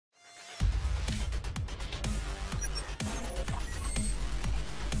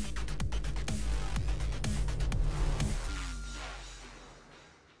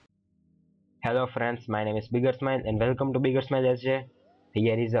Hello friends, my name is Bigger Smile and welcome to Bigger Smile SJ.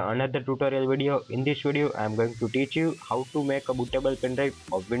 Here is another tutorial video. In this video, I am going to teach you how to make a bootable pendrive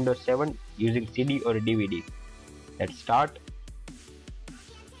of Windows 7 using CD or DVD. Let's start.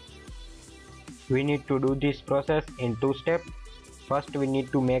 We need to do this process in two steps. First, we need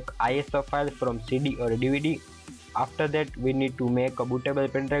to make ISO file from CD or DVD. After that, we need to make a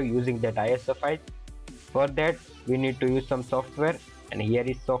bootable pendrive using that ISO file. For that, we need to use some software, and here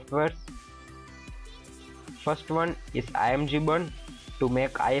is software. First one is IMG Burn to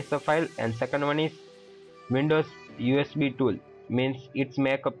make ISO file, and second one is Windows USB tool, means it's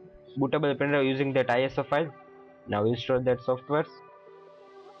make a bootable pendrive using that ISO file. Now install that software.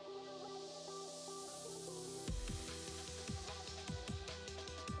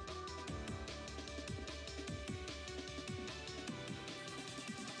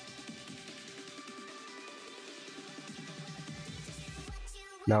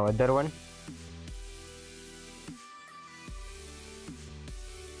 Now other one.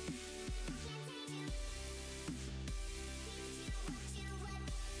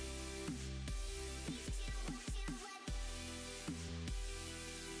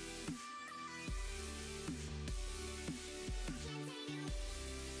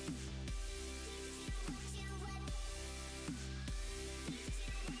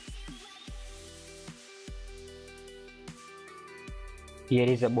 Here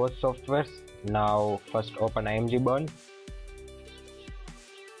is a both softwares. Now first open IMG Burn.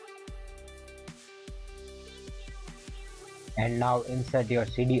 And now insert your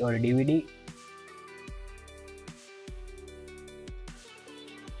CD or DVD.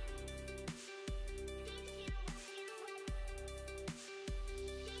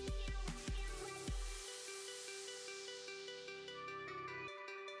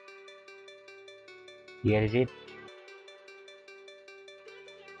 Here is it.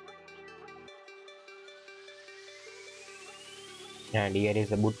 And here is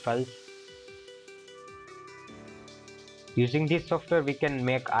the boot files. Using this software we can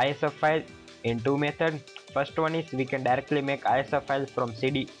make ISO file in two methods. First one is we can directly make ISO file from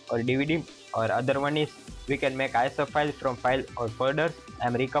CD or DVD, or other one is we can make ISO file from file or folders. I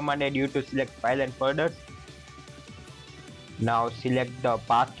am recommended you to select file and folders. Now select the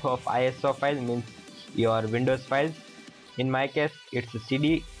path of ISO file, means your Windows files. In my case it's a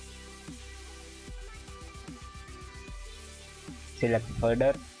CD. Select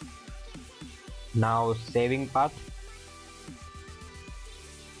folder. Now saving path.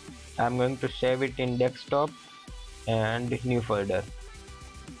 I am going to save it in desktop and new folder,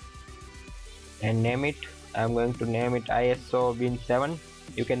 and name it. I am going to name it ISO Win 7.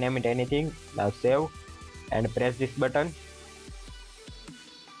 You can name it anything. Now save and press this button.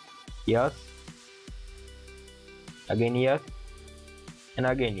 Yes. Again yes. And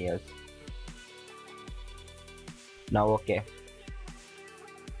again yes. Now OK.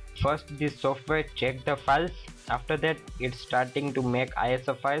 First this software check the files. After that it's starting to make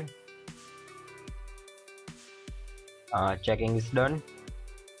ISO file. Checking is done.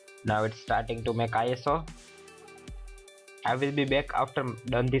 Now it's starting to make ISO. I will be back after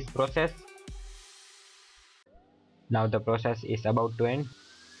done this process. Now the process is about to end.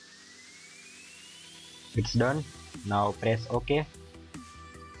 It's done. Now press OK.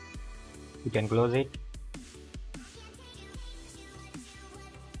 You can close it.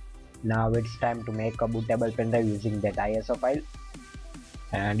 Now it's time to make a bootable pendrive using that ISO file,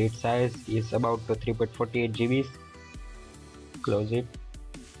 and its size is about 3.48 GB. Close it.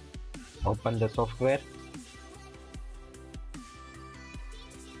 Open the software.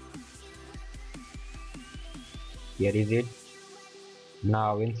 Here is it.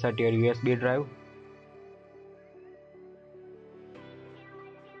 Now insert your USB drive.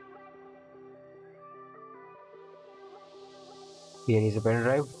 Here is a pen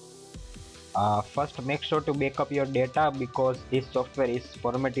drive. First make sure to backup your data, because this software is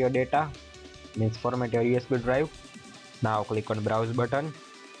format your data, means format your USB drive. Now click on browse button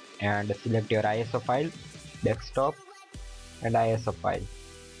and select your ISO file, desktop and ISO file.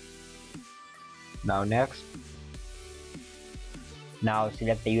 Now next. Now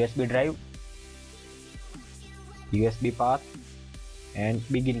select the USB drive, USB path and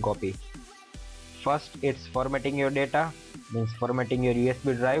begin copy. First it's formatting your data, means formatting your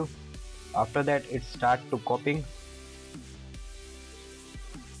USB drive. After that it start to copying.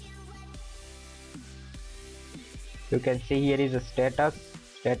 You can see here is a status.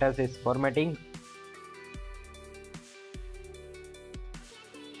 Status is formatting.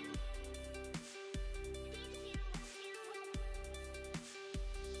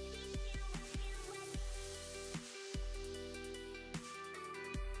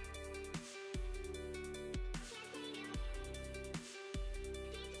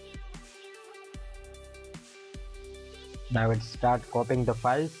 Now it start copying the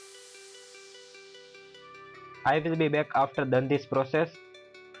files. I will be back after done this process.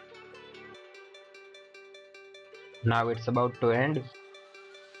 Now it's about to end.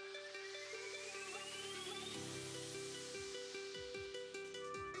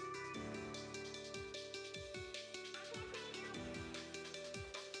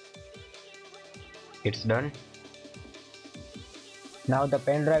 It's done. Now the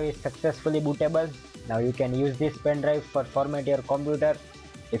pen drive is successfully bootable. Now you can use this pen drive for format your computer.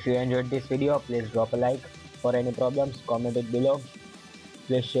 If you enjoyed this video, please drop a like. For any problems, comment it below.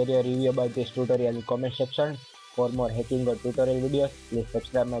 Please share your review about this tutorial in comment section. For more hacking or tutorial videos, please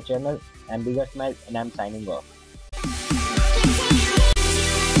subscribe my channel. I'm Bigger Smile and I'm signing off.